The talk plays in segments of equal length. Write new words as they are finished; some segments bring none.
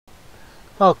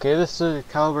Okay, this is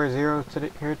Caliber Zero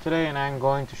here today, and I'm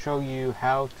going to show you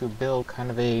how to build kind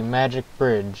of a magic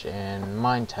bridge in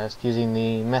Minetest using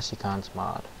the Mesecons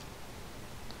mod.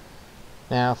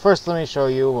 Now, first let me show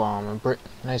you a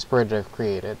nice bridge I've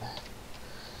created.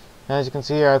 Now, as you can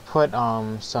see here, I put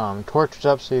some torches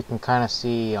up so you can kind of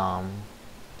see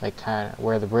like kind of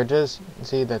where the bridge is. You can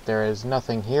see that there is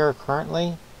nothing here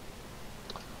currently.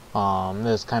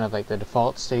 This is kind of like the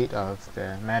default state of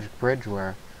the magic bridge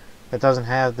where it doesn't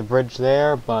have the bridge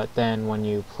there, but then when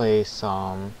you place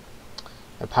a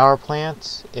power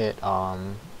plant, it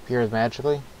appears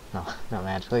magically. No, not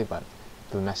magically, but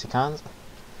through Mesecons.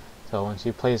 So once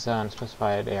you place it on a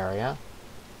specified area,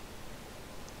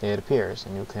 it appears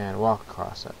and you can walk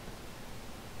across it.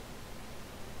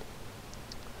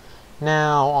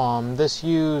 Now, this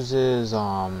uses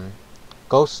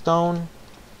ghost stone,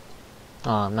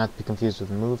 not to be confused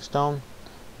with move stone.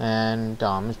 And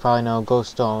you probably know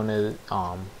ghost stone is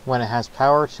when it has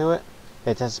power to it,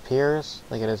 it disappears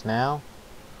like it is now.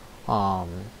 So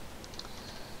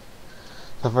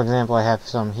for example, I have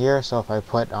some here. So if I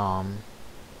put some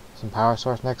power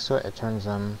source next to it, it turns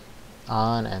them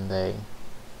on and they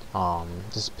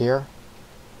disappear.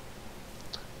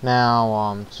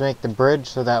 Now to make the bridge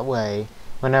so that way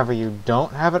whenever you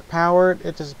don't have it powered,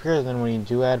 it disappears, and then when you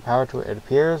do add power to it, it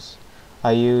appears.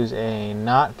 I use a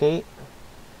NOT gate,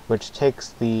 which takes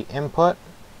the input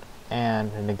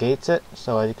and negates it.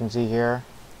 So as you can see here,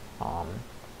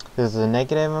 this is a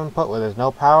negative input where there's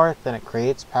no power, then it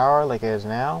creates power like it is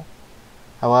now.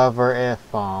 However, if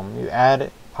you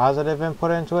add positive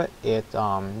input into it, it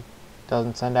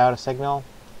doesn't send out a signal.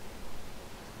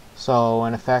 So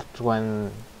in effect,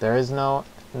 when there is no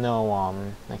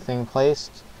like thing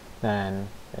placed, then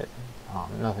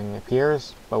nothing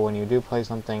appears. But when you do place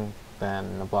something,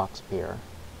 then the blocks appear.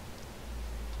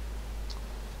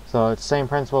 So it's the same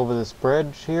principle with this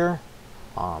bridge here.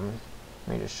 Let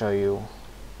me just show you.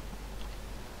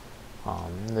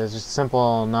 There's just a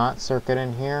simple NOT circuit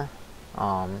in here.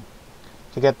 To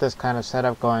get this kind of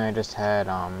setup going, I just had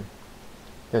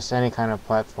just any kind of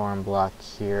platform block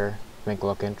here to make it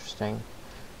look interesting.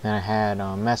 Then I had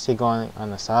Messy going on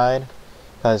the side,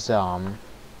 because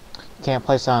you can't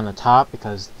place it on the top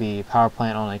because the power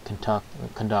plant only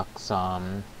conducts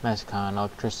Mesecon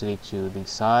electricity to the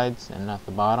sides and not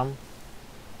the bottom.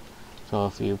 So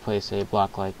if you place a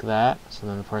block like that, so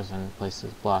then the person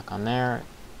places a block on there, it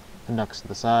conducts to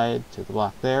the side to the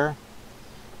block there,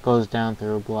 goes down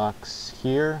through blocks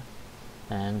here,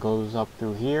 and goes up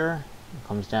through here, and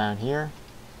comes down here,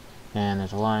 and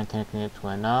there's a line connecting it to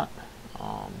a NOT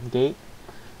gate.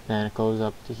 Then it goes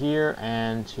up to here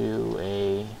and to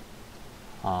a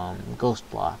ghost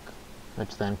block,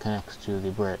 which then connects to the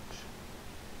bridge.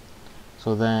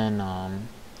 So then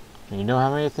when you don't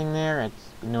have anything there, it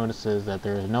notices that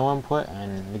there is no input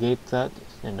and negates that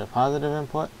into positive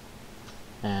input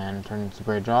and turns the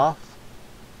bridge off.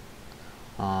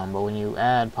 But when you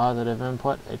add positive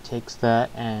input, it takes that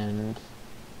and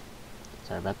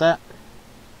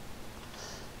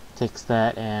takes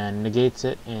that and negates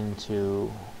it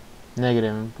into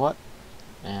negative input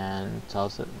and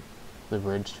tells it the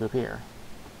bridge to appear.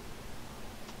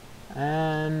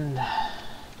 And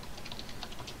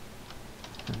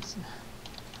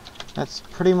that's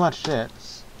pretty much it.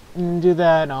 You can do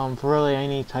that for really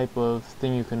any type of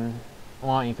thing you can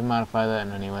want. You can modify that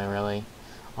in any way, really.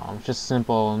 It's just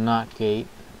simple NOT gate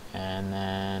and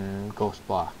then ghost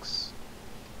blocks.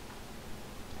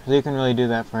 So you can really do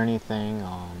that for anything.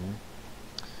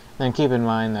 Then keep in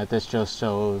mind that this just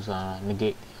shows a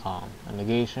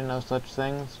negation of such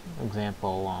things. For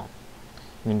example,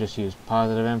 you can just use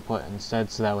positive input instead,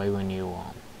 so that way when you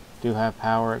do have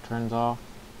power, it turns off,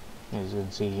 as you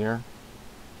can see here.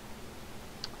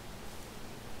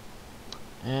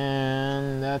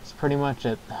 And that's pretty much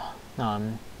it.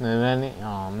 With any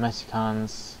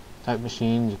Mesecons type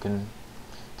machines, you can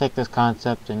take this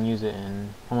concept and use it in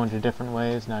a bunch of different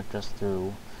ways, not just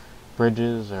through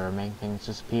bridges or making things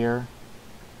disappear.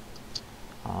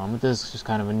 But this is just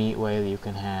kind of a neat way that you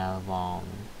can have,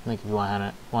 like if you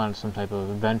want some type of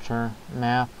adventure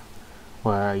map,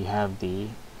 where you have the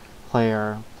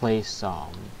player place a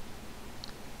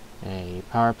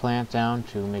power plant down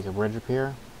to make a bridge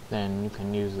appear, then you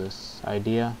can use this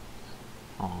idea.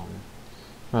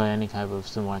 Really any type of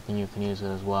similar thing, you can use it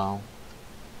as well.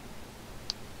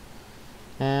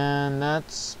 And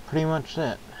that's pretty much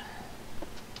it.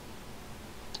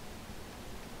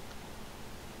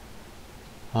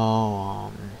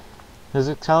 This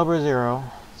is Caliber Zero,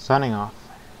 signing off.